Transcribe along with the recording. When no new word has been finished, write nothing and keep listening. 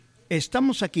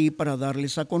Estamos aquí para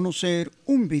darles a conocer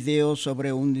un video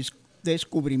sobre un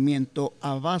descubrimiento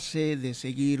a base de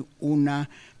seguir una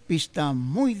pista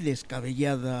muy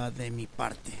descabellada de mi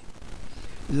parte.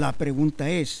 La pregunta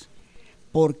es,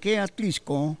 ¿por qué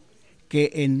Atlixco, que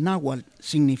en náhuatl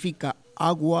significa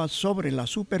agua sobre la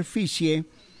superficie,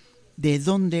 de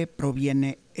dónde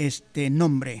proviene este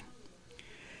nombre?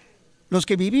 Los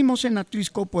que vivimos en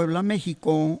Atlixco, Puebla,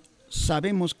 México,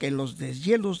 sabemos que los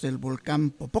deshielos del volcán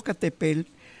Popocatépetl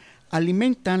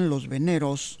alimentan los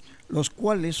veneros, los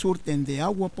cuales surten de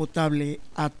agua potable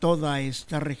a toda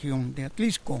esta región de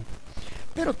Atlixco.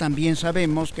 Pero también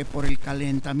sabemos que por el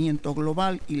calentamiento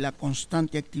global y la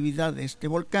constante actividad de este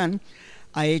volcán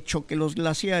ha hecho que los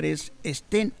glaciares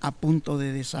estén a punto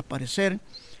de desaparecer,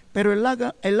 pero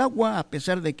el agua, a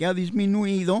pesar de que ha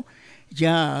disminuido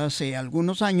ya hace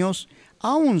algunos años,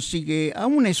 aún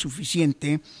es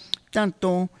suficiente,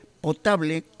 tanto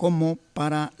potable como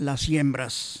para las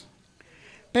siembras.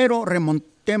 Pero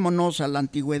remontémonos a la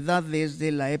antigüedad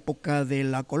desde la época de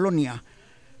la colonia,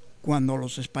 cuando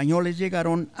los españoles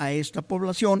llegaron a esta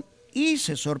población y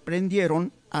se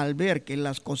sorprendieron al ver que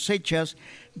las cosechas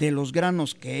de los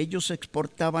granos que ellos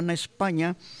exportaban a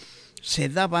España se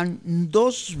daban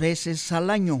 2 veces al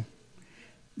año,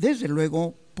 desde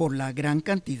luego por la gran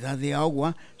cantidad de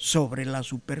agua sobre la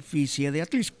superficie de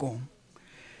Atlixco.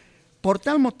 Por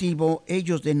tal motivo,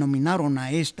 ellos denominaron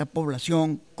a esta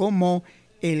población como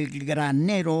el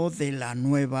granero de la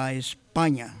Nueva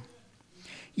España.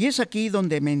 Y es aquí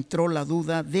donde me entró la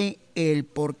duda de el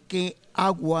por qué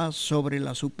agua sobre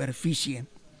la superficie.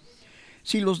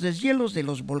 Si los deshielos de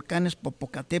los volcanes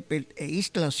Popocatépetl e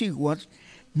Iztaccíhuatl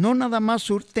no nada más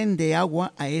surten de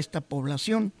agua a esta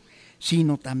población,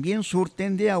 sino también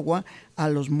surten de agua a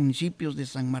los municipios de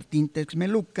San Martín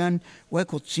Texmelucan,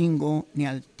 Huejotzingo,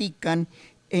 Nealtican,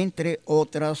 entre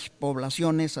otras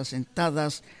poblaciones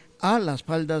asentadas a las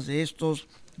faldas de estos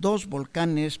dos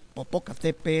volcanes,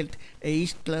 Popocatépetl e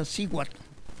Iztaccíhuatl.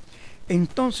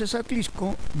 Entonces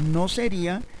Atlixco no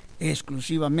sería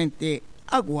exclusivamente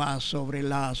agua sobre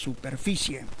la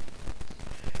superficie.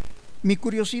 Mi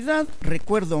curiosidad,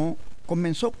 recuerdo,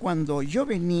 comenzó cuando yo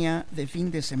venía de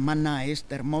fin de semana a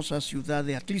esta hermosa ciudad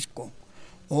de Atlixco,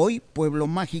 hoy pueblo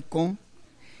mágico,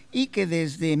 y que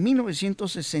desde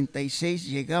 1966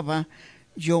 llegaba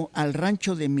yo al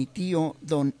rancho de mi tío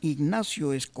don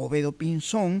Ignacio Escobedo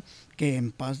Pinzón, que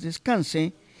en paz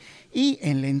descanse, y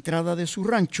en la entrada de su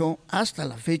rancho, hasta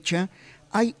la fecha,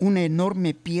 hay una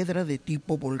enorme piedra de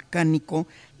tipo volcánico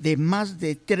de más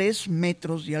de 3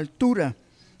 metros de altura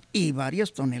y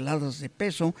varias toneladas de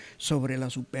peso sobre la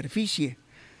superficie,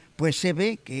 pues se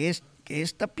ve que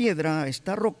esta piedra,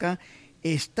 esta roca,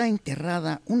 está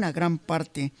enterrada una gran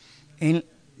parte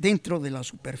dentro de la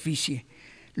superficie,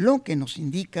 lo que nos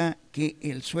indica que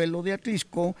el suelo de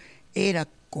Atlixco era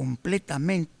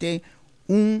completamente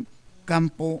un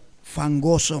campo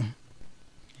fangoso.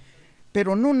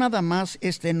 Pero no nada más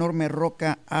esta enorme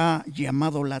roca ha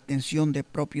llamado la atención de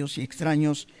propios y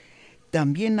extraños.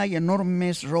 También hay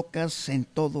enormes rocas en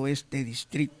todo este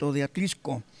distrito de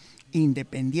Atlixco,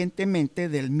 independientemente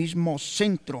del mismo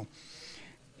centro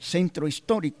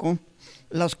histórico,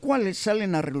 las cuales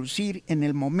salen a relucir en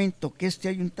el momento que este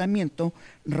ayuntamiento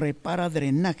repara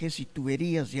drenajes y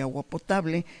tuberías de agua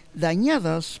potable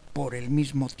dañadas por el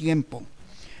mismo tiempo,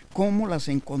 como las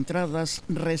encontradas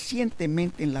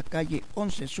recientemente en la calle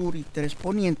 11 Sur y 3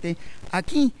 Poniente,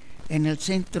 aquí en el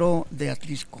centro de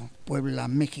Atlixco, Puebla,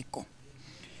 México.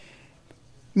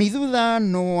 Mi duda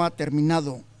no ha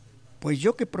terminado, pues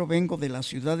yo que provengo de la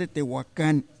ciudad de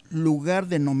Tehuacán, lugar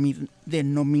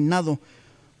denominado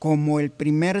como el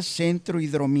primer centro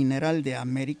hidromineral de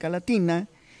América Latina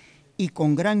y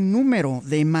con gran número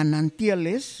de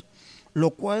manantiales,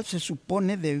 lo cual se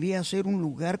supone debía ser un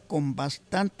lugar con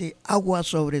bastante agua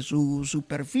sobre su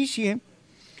superficie,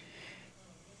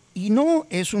 y no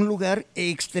es un lugar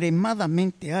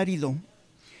extremadamente árido.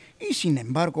 Y sin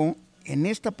embargo, en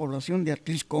esta población de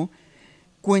Atlixco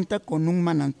cuenta con un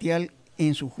manantial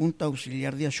en su junta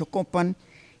auxiliar de Axocopan,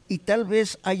 y tal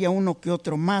vez haya uno que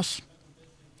otro más,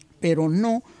 pero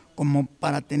no como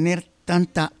para tener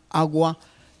tanta agua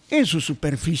en su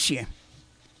superficie.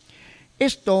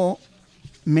 Esto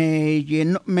me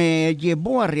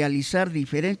llevó a realizar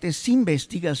diferentes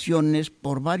investigaciones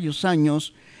por varios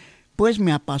años, pues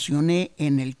me apasioné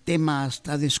en el tema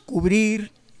hasta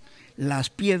descubrir las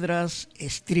piedras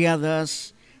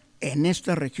estriadas en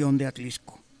esta región de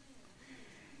Atlixco.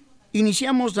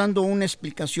 Iniciamos dando una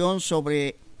explicación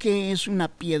sobre qué es una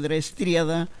piedra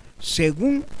estriada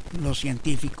según los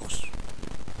científicos.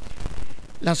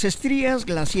 Las estrías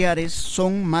glaciares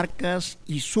son marcas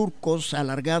y surcos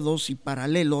alargados y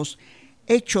paralelos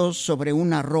hechos sobre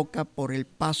una roca por el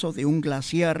paso de un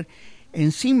glaciar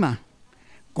encima.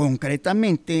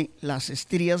 Concretamente, las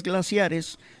estrías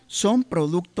glaciares son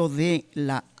producto de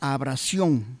la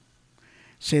abrasión.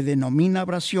 Se denomina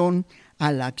abrasión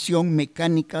a la acción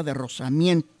mecánica de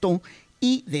rozamiento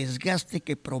y desgaste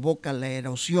que provoca la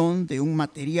erosión de un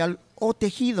material o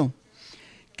tejido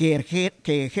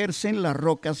que ejercen las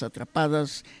rocas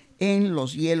atrapadas en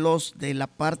los hielos de la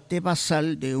parte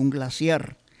basal de un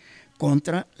glaciar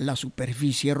contra la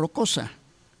superficie rocosa.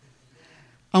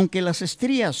 Aunque las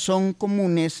estrías son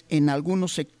comunes en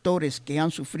algunos sectores que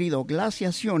han sufrido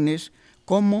glaciaciones,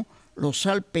 como los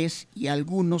Alpes y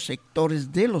algunos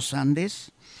sectores de los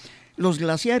Andes, los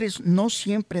glaciares no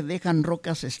siempre dejan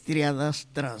rocas estriadas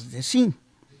tras de sí.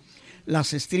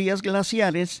 Las estrías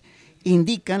glaciares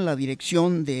indican la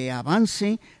dirección de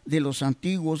avance de los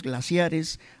antiguos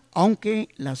glaciares, aunque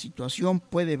la situación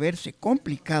puede verse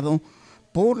complicado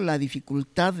por la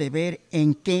dificultad de ver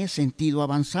en qué sentido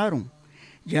avanzaron,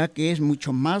 ya que es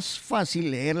mucho más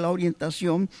fácil leer la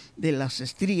orientación de las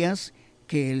estrías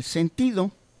que el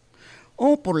sentido,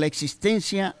 o por la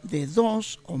existencia de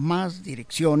dos o más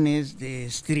direcciones de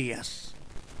estrías.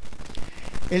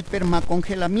 El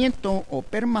permacongelamiento o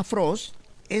permafrost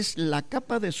es la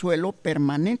capa de suelo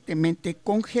permanentemente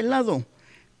congelado,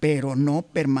 pero no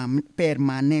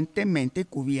permanentemente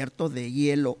cubierto de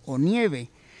hielo o nieve,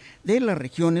 de las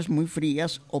regiones muy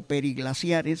frías o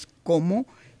periglaciares como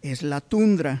es la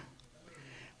tundra.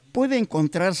 Puede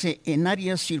encontrarse en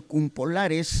áreas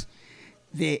circumpolares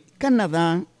de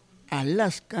Canadá,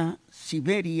 Alaska,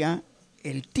 Siberia,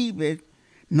 el Tíbet,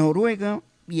 Noruega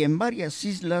y en varias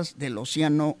islas del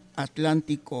Océano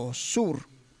Atlántico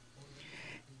Sur.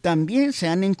 También se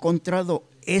han encontrado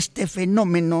este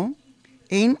fenómeno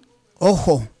en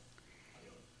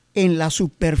la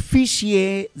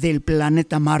superficie del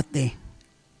planeta Marte.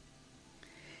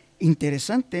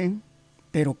 Interesante,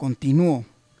 pero continúo.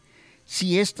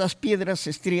 Si estas piedras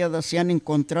estriadas se han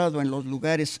encontrado en los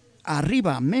lugares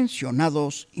arriba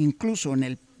mencionados, incluso en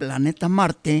el planeta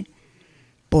Marte,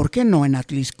 ¿por qué no en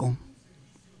Atlixco?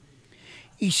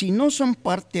 Y si no son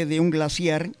parte de un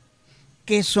glaciar,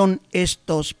 ¿qué son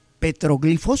estos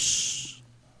petroglifos?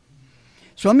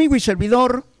 Su amigo y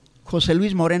servidor, José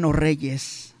Luis Moreno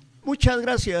Reyes. Muchas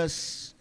gracias.